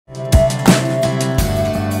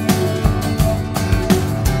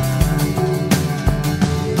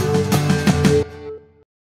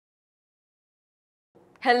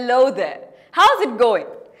Hello there. How's it going?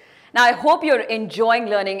 Now, I hope you're enjoying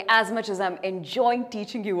learning as much as I'm enjoying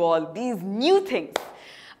teaching you all these new things.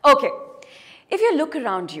 Okay, if you look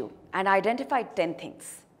around you and identify 10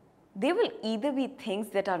 things, they will either be things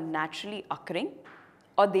that are naturally occurring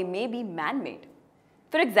or they may be man-made.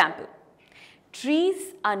 For example,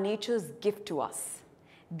 trees are nature's gift to us.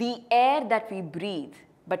 The air that we breathe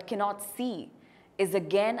but cannot see is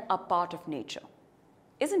again a part of nature,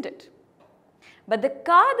 isn't it? But the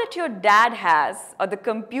car that your dad has or the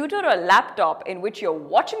computer or laptop in which you're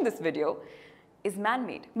watching this video is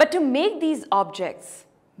man-made. But to make these objects,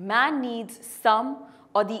 man needs some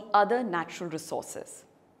or the other natural resources.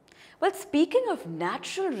 Well, speaking of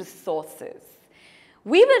natural resources,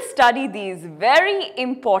 we will study these very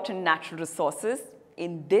important natural resources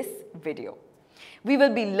in this video. We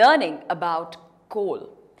will be learning about coal,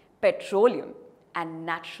 petroleum, and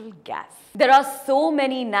natural gas. There are so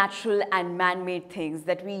many natural and man-made things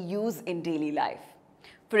that we use in daily life.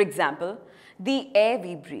 For example, the air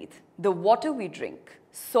we breathe, the water we drink,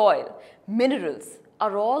 soil, minerals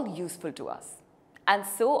are all useful to us. And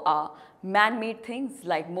so are man-made things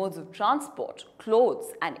like modes of transport,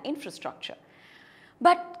 clothes, and infrastructure.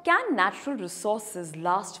 But can natural resources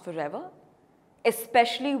last forever?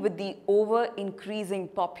 Especially with the ever-increasing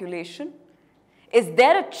population? Is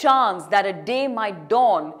there a chance that a day might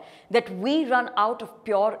dawn that we run out of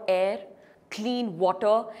pure air, clean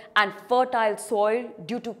water, and fertile soil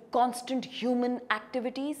due to constant human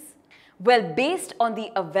activities? Well, based on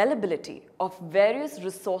the availability of various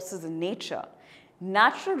resources in nature,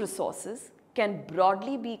 natural resources can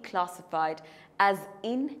broadly be classified as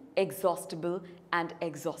inexhaustible and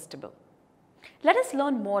exhaustible. Let us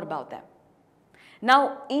learn more about them.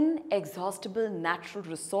 Now, inexhaustible natural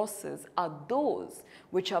resources are those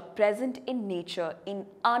which are present in nature in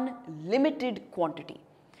unlimited quantity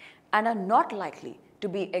and are not likely to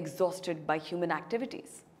be exhausted by human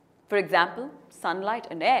activities. For example, sunlight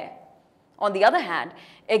and air. On the other hand,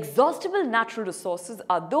 exhaustible natural resources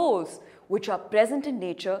are those which are present in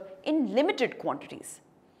nature in limited quantities,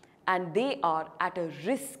 and they are at a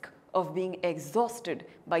risk of being exhausted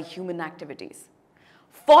by human activities.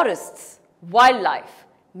 Forests, wildlife,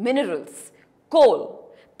 minerals,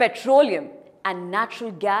 coal, petroleum, and natural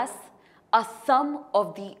gas are some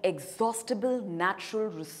of the exhaustible natural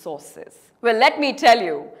resources. Well, let me tell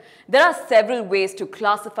you, there are several ways to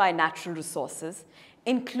classify natural resources,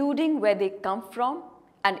 including where they come from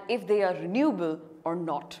and if they are renewable or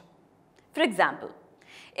not. For example,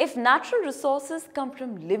 if natural resources come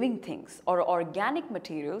from living things or organic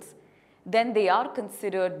materials, then they are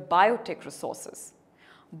considered biotic resources.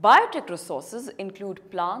 Biotic resources include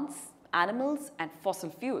plants, animals, and fossil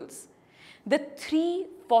fuels. The three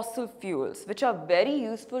fossil fuels which are very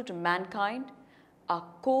useful to mankind are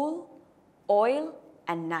coal, oil,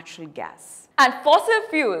 and natural gas. And fossil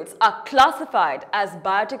fuels are classified as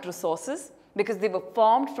biotic resources because they were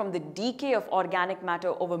formed from the decay of organic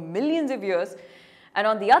matter over millions of years. And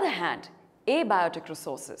on the other hand, abiotic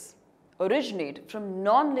resources originate from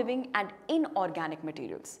non-living and inorganic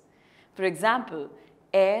materials. For example,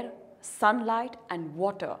 air, sunlight, and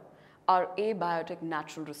water are abiotic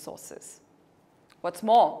natural resources. What's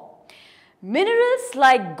more, minerals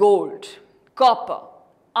like gold, copper,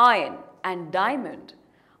 iron, and diamond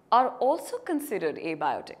are also considered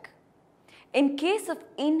abiotic. In case of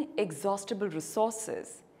inexhaustible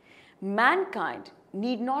resources, mankind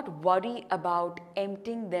need not worry about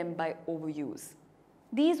emptying them by overuse.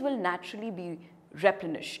 These will naturally be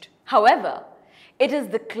replenished. However, it is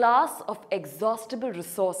the class of exhaustible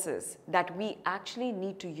resources that we actually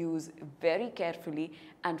need to use very carefully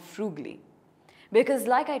and frugally. Because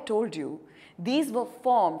like I told you, these were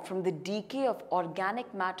formed from the decay of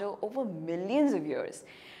organic matter over millions of years.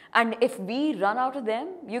 And if we run out of them,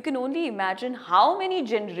 you can only imagine how many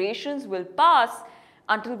generations will pass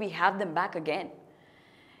until we have them back again.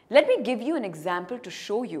 Let me give you an example to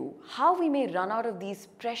show you how we may run out of these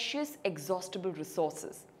precious exhaustible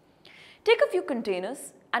resources. Take a few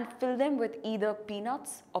containers and fill them with either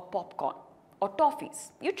peanuts or popcorn or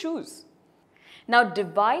toffees. You choose. Now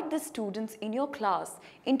divide the students in your class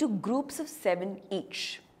into groups of 7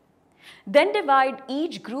 each. Then divide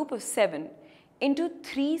each group of 7 into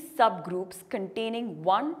 3 subgroups containing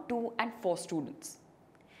 1, 2, and 4 students.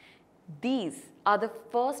 These are the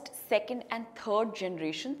first, second, and third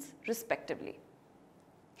generations respectively.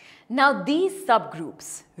 Now these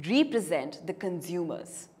subgroups represent the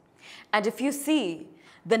consumers. And if you see,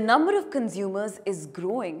 the number of consumers is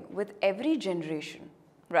growing with every generation,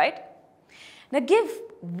 right? Now give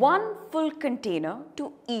 1 full container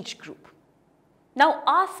to each group. Now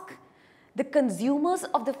ask the consumers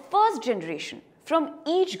of the first generation from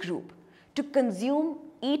each group to consume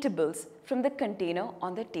eatables from the container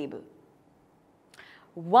on the table.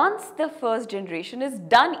 Once the first generation is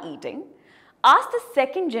done eating, ask the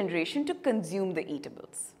second generation to consume the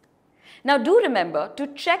eatables. Now do remember to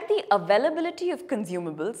check the availability of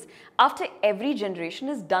consumables after every generation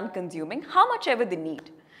is done consuming how much ever they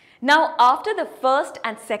need. Now after the first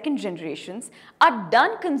and second generations are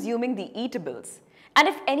done consuming the eatables, and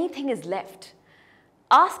if anything is left,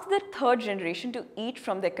 ask the third generation to eat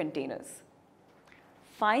from their containers.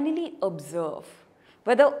 Finally observe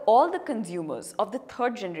whether all the consumers of the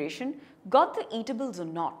third generation got the eatables or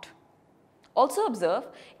not. Also observe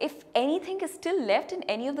if anything is still left in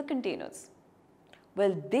any of the containers.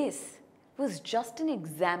 Well, this was just an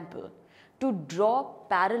example to draw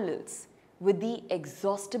parallels with the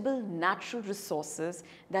exhaustible natural resources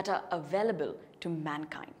that are available to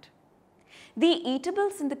mankind. The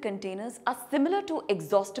eatables in the containers are similar to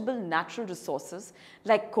exhaustible natural resources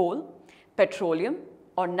like coal, petroleum,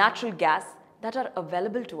 or natural gas that are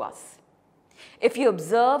available to us. If you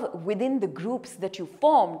observe within the groups that you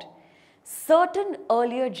formed, certain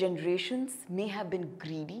earlier generations may have been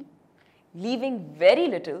greedy, leaving very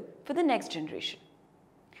little for the next generation.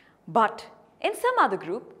 But in some other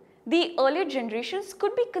group, the earlier generations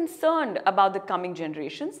could be concerned about the coming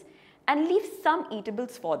generations and leave some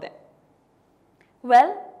eatables for them.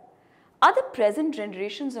 Well, are the present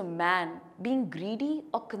generations of man being greedy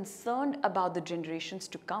or concerned about the generations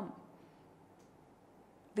to come?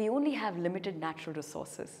 We only have limited natural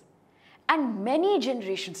resources and many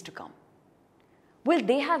generations to come. Will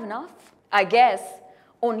they have enough? I guess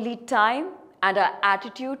only time and our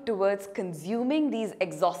attitude towards consuming these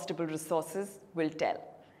exhaustible resources will tell.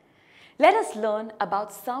 Let us learn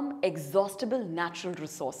about some exhaustible natural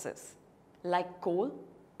resources like coal,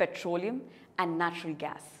 petroleum, and natural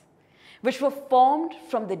gas, which were formed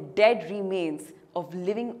from the dead remains of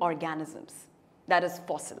living organisms, that is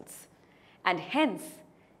fossils, and hence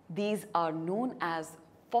these are known as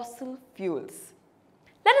fossil fuels.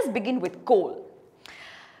 Let us begin with coal.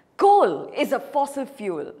 Coal is a fossil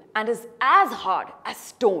fuel and is as hard as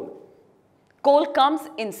stone. Coal comes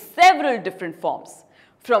in several different forms,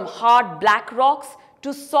 from hard black rocks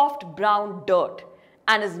to soft brown dirt,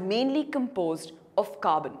 and is mainly composed of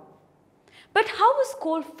carbon. But how was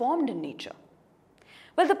coal formed in nature?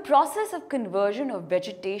 Well, the process of conversion of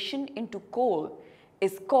vegetation into coal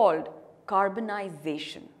is called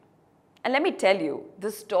carbonization. And let me tell you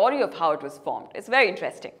the story of how it was formed. It's very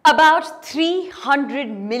interesting. About 300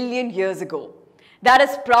 million years ago, that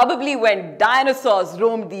is probably when dinosaurs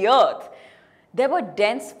roamed the earth, there were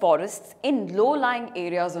dense forests in low-lying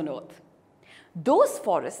areas on earth. Those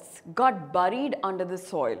forests got buried under the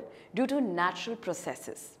soil due to natural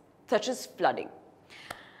processes, such as flooding.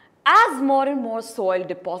 As more and more soil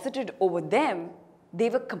deposited over them, they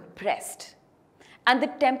were compressed. And the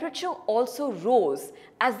temperature also rose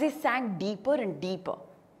as they sank deeper and deeper.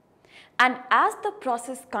 And as the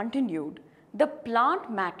process continued, the plant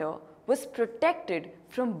matter was protected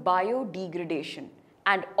from biodegradation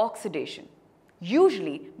and oxidation,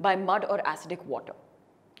 usually by mud or acidic water.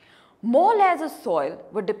 More layers of soil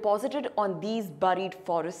were deposited on these buried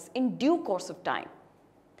forests in due course of time.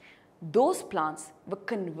 Those plants were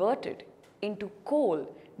converted into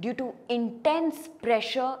coal due to intense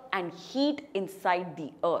pressure and heat inside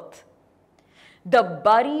the earth. The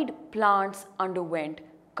buried plants underwent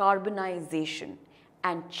carbonization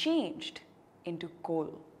and changed into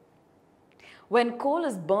coal. When coal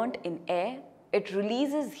is burnt in air, it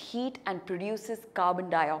releases heat and produces carbon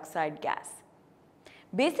dioxide gas.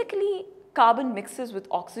 Basically, carbon mixes with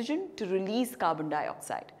oxygen to release carbon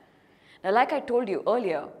dioxide. Now, like I told you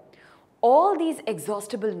earlier, all these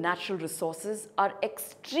exhaustible natural resources are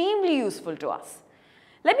extremely useful to us.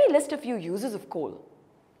 Let me list a few uses of coal.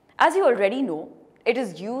 As you already know, it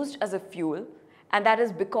is used as a fuel, and that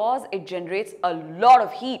is because it generates a lot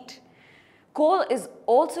of heat. Coal is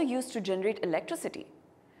also used to generate electricity.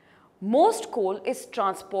 Most coal is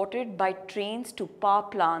transported by trains to power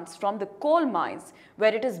plants from the coal mines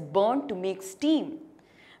where it is burned to make steam.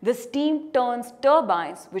 The steam turns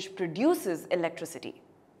turbines which produces electricity.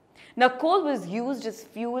 Now, coal was used as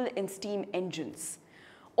fuel in steam engines.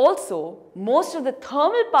 Also, most of the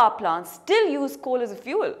thermal power plants still use coal as a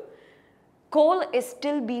fuel. Coal is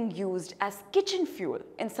still being used as kitchen fuel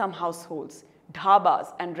in some households,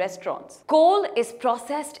 dhabas and restaurants. Coal is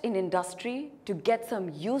processed in industry to get some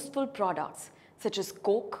useful products such as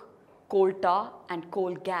coke, coal tar and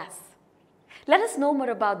coal gas. Let us know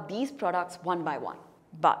more about these products one by one.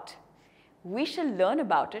 But we shall learn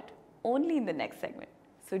about it only in the next segment.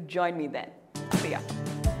 So join me then. See ya.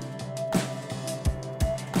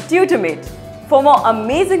 Tutor Mate, For more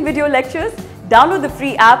amazing video lectures, download the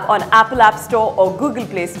free app on Apple App Store or Google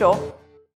Play Store